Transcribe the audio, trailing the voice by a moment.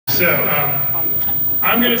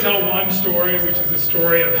I'm going to tell one story, which is the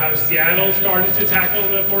story of how Seattle started to tackle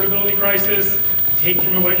the affordability crisis. Take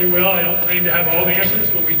from it what you will. I don't claim to have all the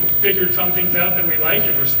answers, but we figured some things out that we like,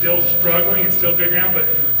 and we're still struggling and still figuring out, but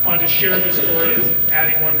I wanted to share this story as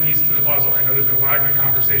adding one piece to the puzzle. I know there's been a lot of good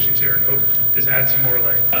conversations here, and hope this adds some more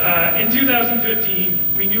light. In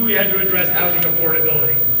 2015, we knew we had to address housing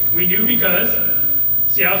affordability. We knew because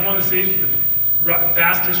Seattle's one of the cities with the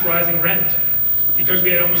fastest rising rent, because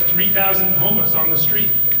we had almost 3,000 homeless on the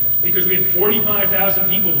street, because we had 45,000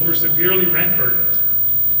 people who were severely rent burdened.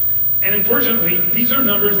 And unfortunately, these are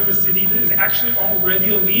numbers in a city that is actually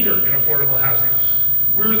already a leader in affordable housing.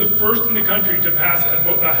 We were the first in the country to pass an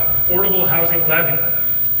affordable housing levy.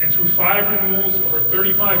 And through 5 renewals over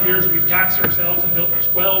 35 years, we've taxed ourselves and built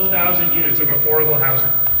 12,000 units of affordable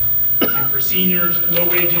housing. And for seniors,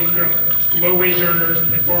 low-wage earners,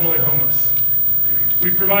 and formerly homeless.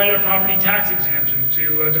 We've provided a property tax exemption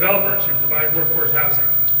to developers who provide workforce housing.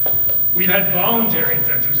 We've had voluntary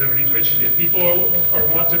incentive zoning, which if people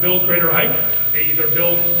want to build greater height, they either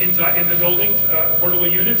build inside in the buildings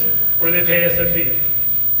affordable units, or they pay us a fee.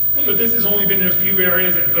 But this has only been in a few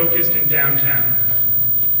areas and focused in downtown.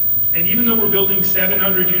 And even though we're building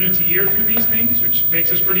 700 units a year through these things, which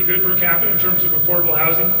makes us pretty good per capita in terms of affordable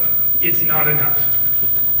housing, it's not enough.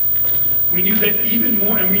 We knew that even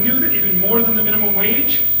more, and we knew that even more than the minimum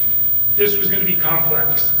wage, this was going to be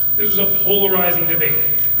complex. This was a polarizing debate.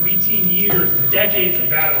 We'd seen years, decades of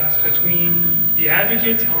battles between the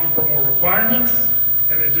advocates calling for more requirements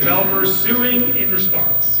and the developers suing in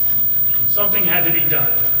response. Something had to be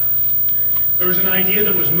done. There was an idea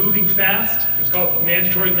that was moving fast. It was called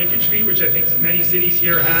mandatory linkage fee, which I think many cities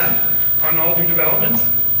here have on all new developments.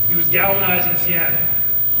 It was galvanizing Seattle.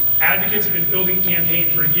 Advocates have been building a campaign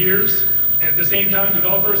for years, and at the same time,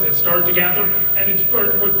 developers had started to gather, and it's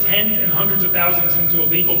put tens and hundreds of thousands into a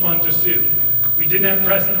legal fund to sue. We didn't have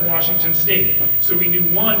precedent in Washington State, so we knew,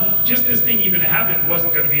 one, just this thing even happened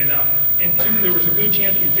wasn't going to be enough, and two, there was a good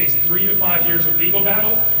chance we'd face 3 to 5 years of legal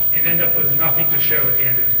battles and end up with nothing to show at the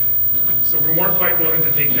end of it. So we weren't quite willing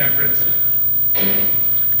to take that risk.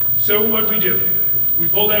 So what did we do? We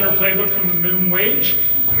pulled out our playbook from the minimum wage,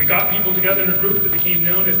 and we got people together in a group that became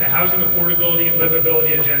known as the Housing Affordability and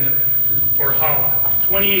Livability Agenda, or HALA.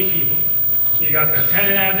 28 people. You got the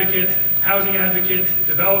tenant advocates, housing advocates,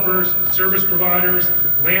 developers, service providers,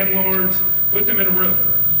 landlords, put them in a room.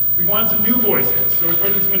 We wanted some new voices, so we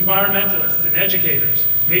put in some environmentalists and educators,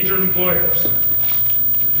 major employers.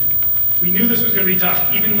 We knew this was going to be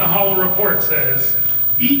tough. Even the HALA report says,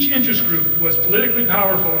 each interest group was politically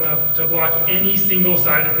powerful enough to block any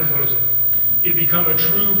single-sided proposal. It became a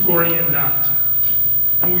true Gordian knot.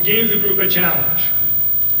 And we gave the group a challenge.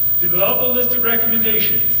 Develop a list of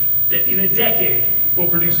recommendations that in a decade will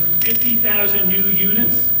produce 50,000 new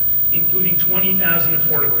units, including 20,000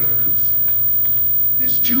 affordable units.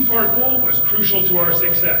 This two-part goal was crucial to our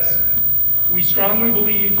success. We strongly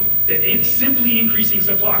believe that simply increasing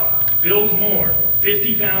supply, build more,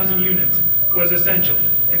 50,000 units, was essential,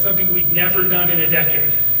 and something we'd never done in a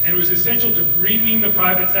decade. And it was essential to bringing the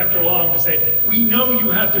private sector along to say, we know you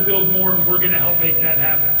have to build more and we're going to help make that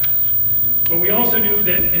happen. But we also knew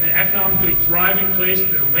that in an economically thriving place,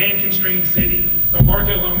 in a land-constrained city, the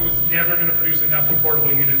market alone was never going to produce enough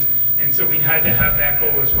affordable units, and so we had to have that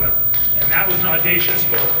goal as well. And that was an audacious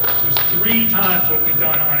goal. It was 3 times what we'd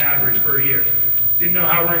done on average per year. Didn't know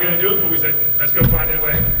how we were going to do it, but we said, let's go find a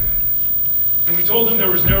way. And we told them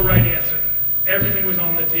there was no right answer. Everything was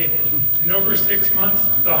on the table. And over 6 months,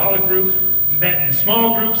 the HALA group met in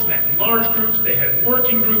small groups, met in large groups, they had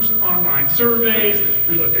working groups, online surveys,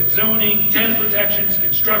 we looked at zoning, tenant protections,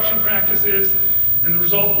 construction practices, and the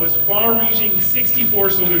result was far-reaching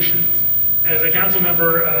 64 solutions. As a council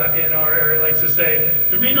member in our area likes to say,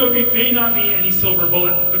 there may not be any silver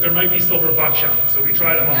bullet, but there might be silver buckshot, so we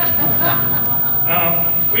tried them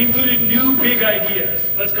all. We included new big ideas.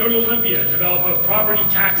 Let's go to Olympia and develop a property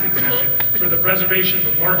tax exemption for the preservation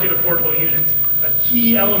of market affordable units, a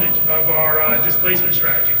key element of our displacement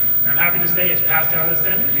strategy. And I'm happy to say it's passed out of the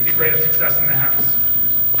Senate, and we did great success in the House.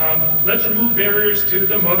 Let's remove barriers to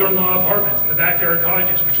the mother-in-law apartments and the backyard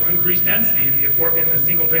cottages, which will increase density in the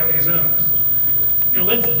single-family zones.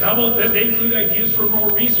 Let's double, they include ideas for more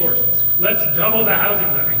resources. Let's double the housing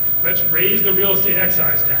levy. Let's raise the real estate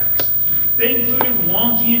excise tax. They included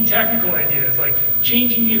wonky and technical ideas like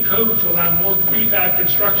changing the code to allow more prefab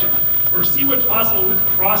construction, or see what's possible with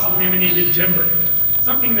cross-laminated timber.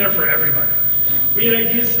 Something there for everybody. We had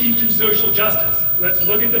ideas steeped in social justice. Let's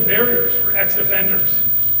look at the barriers for ex-offenders.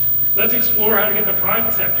 Let's explore how to get the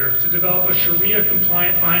private sector to develop a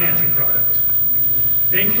Sharia-compliant financing product.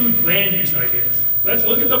 They include land use ideas. Let's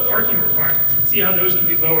look at the parking requirements and see how those can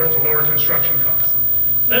be lowered to lower construction costs.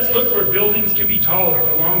 Let's look where buildings can be taller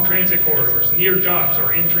along transit corridors, near jobs,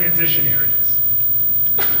 or in transition areas.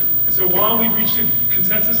 And so while we've reached a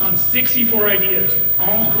consensus on 64 ideas,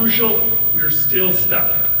 all crucial, we are still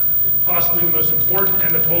stuck. Possibly the most important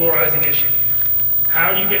and the polarizing issue.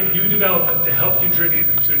 How do you get new development to help contribute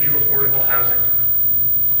to new affordable housing?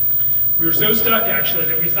 We were so stuck, actually,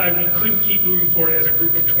 that we decided we couldn't keep moving forward as a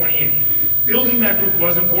group of 28. Building that group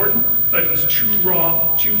was important, but it was too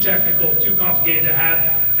raw, too technical, too complicated to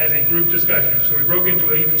have as a group discussion. So we broke into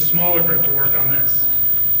an even smaller group to work on this.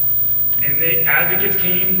 And the advocates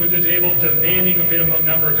came with the table demanding a minimum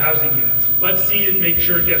number of housing units. Let's see it, make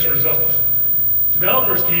sure it gets results.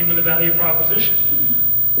 Developers came with a value proposition.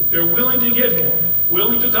 They're willing to give more,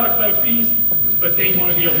 willing to talk about fees, but they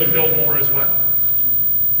want to be able to build more as well.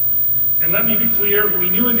 And let me be clear, we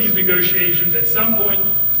knew in these negotiations at some point,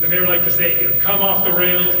 the mayor liked to say, it would come off the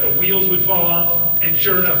rails, the wheels would fall off, and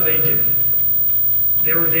sure enough, they did.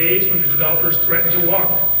 There were days when the developers threatened to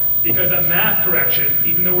walk because a math correction,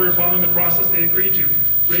 even though we were following the process they agreed to,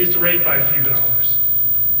 raised the rate by a few dollars.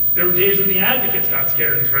 There were days when the advocates got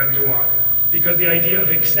scared and threatened to walk because the idea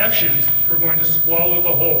of exceptions were going to swallow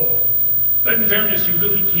the whole. But in fairness, you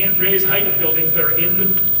really can't raise height of buildings that are in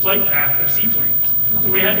the flight path of seaplanes. So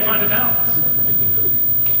we had to find a balance.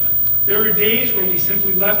 There were days where we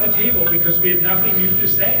simply left the table because we had nothing new to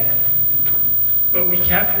say. But we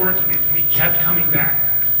kept working it, and we kept coming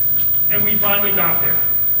back. And we finally got there.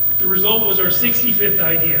 The result was our 65th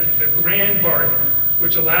idea, the grand bargain,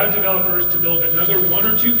 which allowed developers to build another 1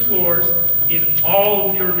 or 2 floors in all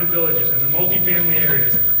of the urban villages and the multifamily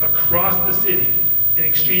areas across the city in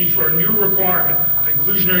exchange for a new requirement of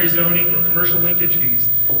inclusionary zoning or commercial linkage fees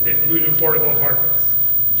that include affordable apartments.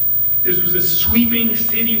 This was a sweeping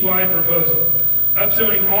citywide proposal,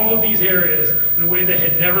 upzoning all of these areas in a way that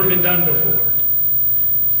had never been done before.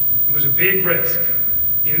 It was a big risk.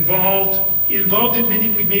 It involved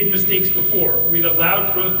admitting we'd made mistakes before. We'd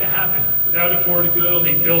allowed growth to happen without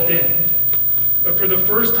affordability built in. But for the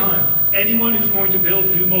first time, anyone who's going to build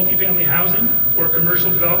new multifamily housing or commercial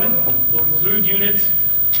development will include units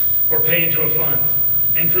or pay into a fund.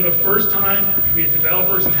 And for the first time, we had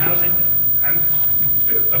developers and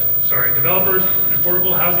developers and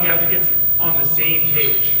affordable housing advocates on the same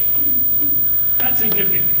page. That's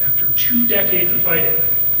significant. After 2 decades of fighting,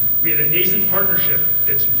 we had a nascent partnership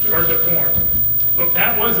that started to form. But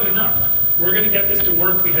that wasn't enough. If we're going to get this to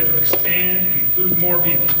work, we had to expand and include more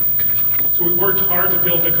people. So we worked hard to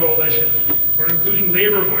build the coalition. We're including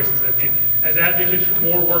labor voices as advocates for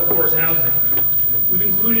more workforce housing. We've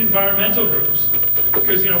included environmental groups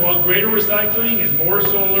because, while greater recycling and more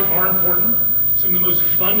solar are important, some of the most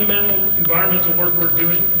fundamental environmental work we're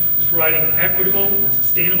doing is providing equitable and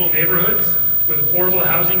sustainable neighborhoods with affordable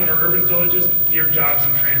housing in our urban villages near jobs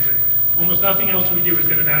and transit. Almost nothing else we do is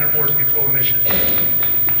going to matter more to control emissions.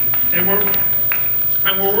 And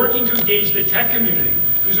we're working to engage the tech community,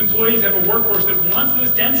 whose employees have a workforce that wants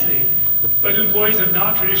this density, but employees have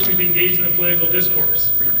not traditionally been engaged in the political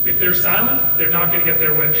discourse. If they're silent, they're not going to get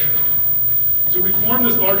their wish. So we formed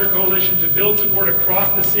this larger coalition to build support across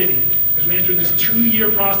the city as we enter this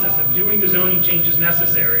 2-year process of doing the zoning changes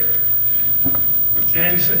necessary.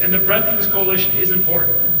 And the breadth of this coalition is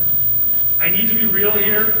important. I need to be real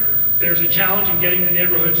here. There's a challenge in getting the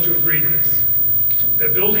neighborhoods to agree to this.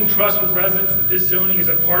 That building trust with residents that this zoning is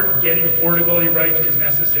a part of getting affordability right is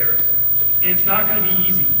necessary. And it's not going to be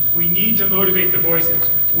easy. We need to motivate the voices.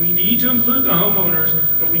 We need to include the homeowners,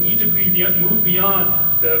 but we need to move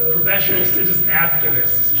beyond the professional citizen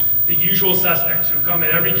activists, the usual suspects who come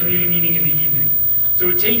at every community meeting in the evening. So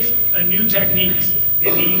it takes a new techniques.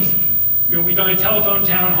 It means, we've done a telephone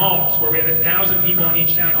town halls where we had 1,000 people on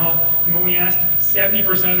each town hall, and when we asked,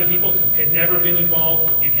 70% of the people had never been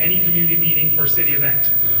involved in any community meeting or city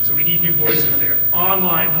event. So we need new voices there.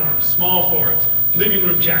 Online forums, small forums, living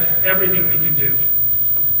room chats, everything we can do.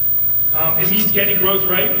 It means getting growth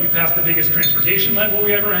right. We passed the biggest transportation level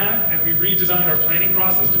we ever had, and we've redesigned our planning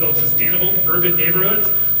process to build sustainable urban neighborhoods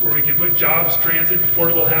where we can put jobs, transit,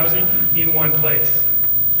 affordable housing in one place.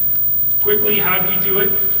 Quickly, how did we do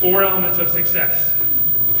it? 4 elements of success.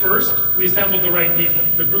 First, we assembled the right people.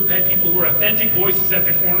 The group had people who were authentic voices at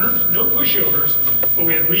the corners, no pushovers, but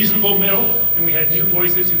we had reasonable middle, and we had new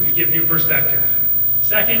voices who could give new perspective.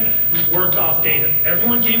 Second, we worked off data.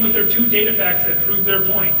 Everyone came with their 2 data facts that proved their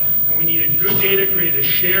point, and we needed good data, created a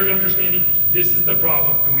shared understanding. This is the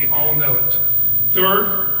problem, and we all know it.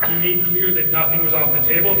 Third, we made clear that nothing was off the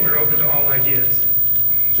table, and we were open to all ideas.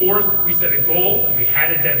 Fourth, we set a goal, and we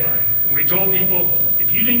had a deadline. And we told people,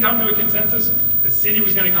 if you didn't come to a consensus, The city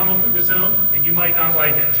was going to come up with its own, and you might not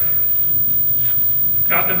like it.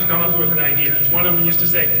 Got them to come up with an idea. As one of them used to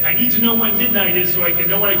say, I need to know when midnight is so I can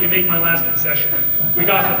know when I can make my last concession. We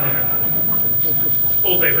got them there.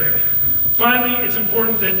 Old labor. Finally, it's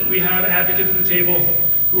important that we have advocates at the table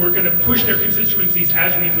who are going to push their constituencies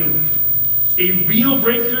as we move. A real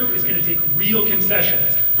breakthrough is going to take real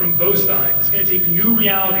concessions from both sides. It's going to take new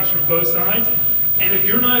realities from both sides. And if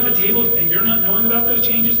you're not at the table and you're not knowing about those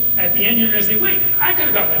changes, at the end you're going to say, wait, I could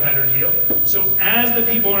have gotten a better deal. So as the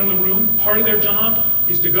people in the room, part of their job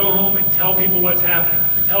is to go home and tell people what's happening,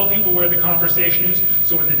 to tell people where the conversation is,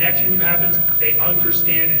 so when the next move happens, they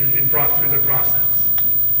understand and have been brought through the process.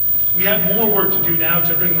 We have more work to do now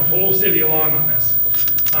to bring the whole city along on this.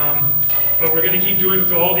 But we're going to keep doing it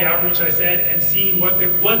with all the outreach I said and seeing what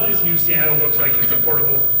this new Seattle looks like that's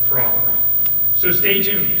affordable for all. So stay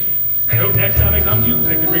tuned. I hope next time I come to you,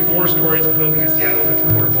 I can bring more stories of building a Seattle that's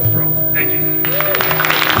affordable.